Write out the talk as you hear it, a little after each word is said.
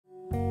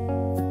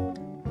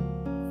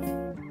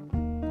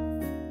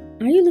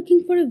Are you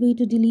looking for a way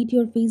to delete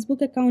your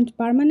Facebook account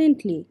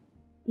permanently?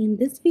 In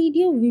this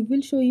video, we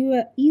will show you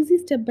an easy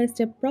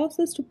step-by-step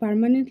process to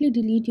permanently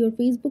delete your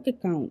Facebook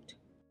account.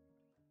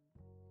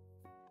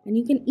 And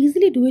you can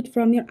easily do it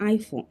from your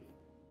iPhone.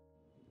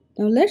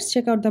 Now let's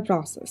check out the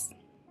process.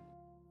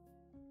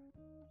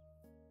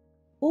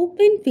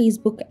 Open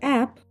Facebook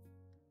app.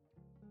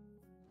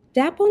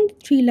 Tap on the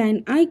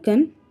three-line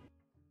icon.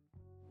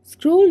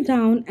 Scroll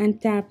down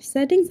and tap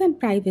Settings and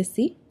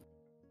Privacy.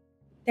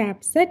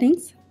 Tap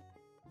Settings.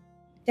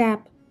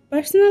 Tap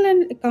Personal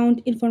and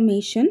Account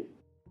Information.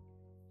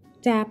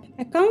 Tap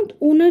Account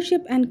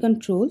Ownership and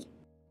Control.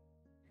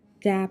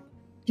 Tap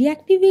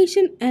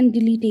Deactivation and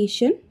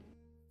Deletion.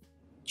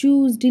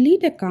 Choose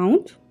Delete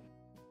Account.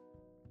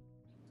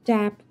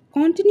 Tap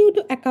Continue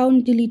to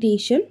Account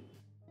Deletion.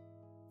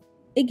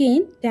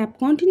 Again, tap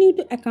Continue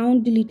to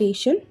Account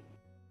Deletion.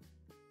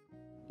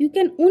 You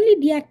can only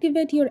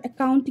deactivate your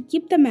account to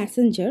keep the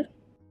messenger.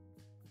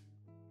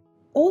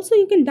 Also,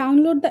 you can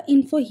download the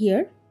info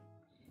here.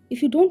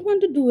 If you don't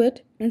want to do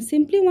it and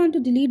simply want to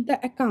delete the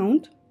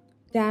account,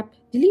 tap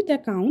Delete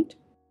Account.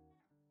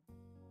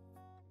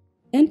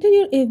 Enter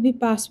your FB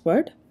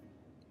password.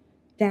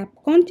 Tap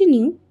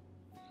Continue.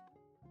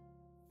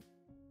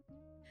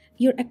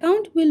 Your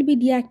account will be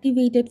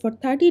deactivated for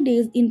 30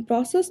 days in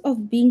process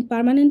of being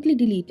permanently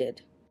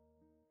deleted.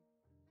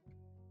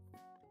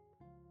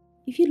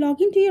 If you log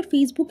into your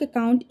Facebook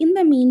account in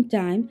the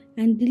meantime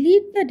and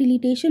delete the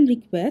deletion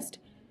request,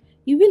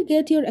 you will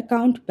get your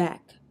account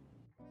back.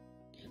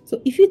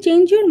 So if you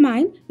change your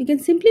mind, you can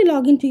simply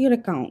log into your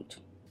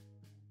account.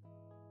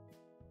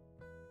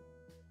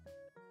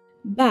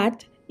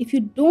 But if you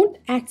don't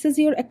access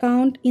your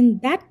account in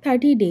that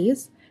 30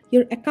 days,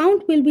 your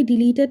account will be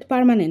deleted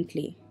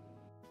permanently.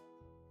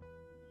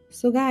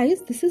 So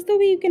guys, this is the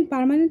way you can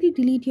permanently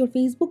delete your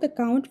Facebook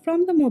account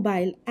from the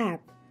mobile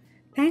app.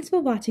 Thanks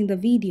for watching the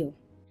video.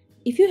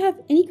 If you have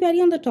any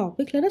query on the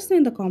topic, let us know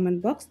in the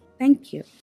comment box. Thank you.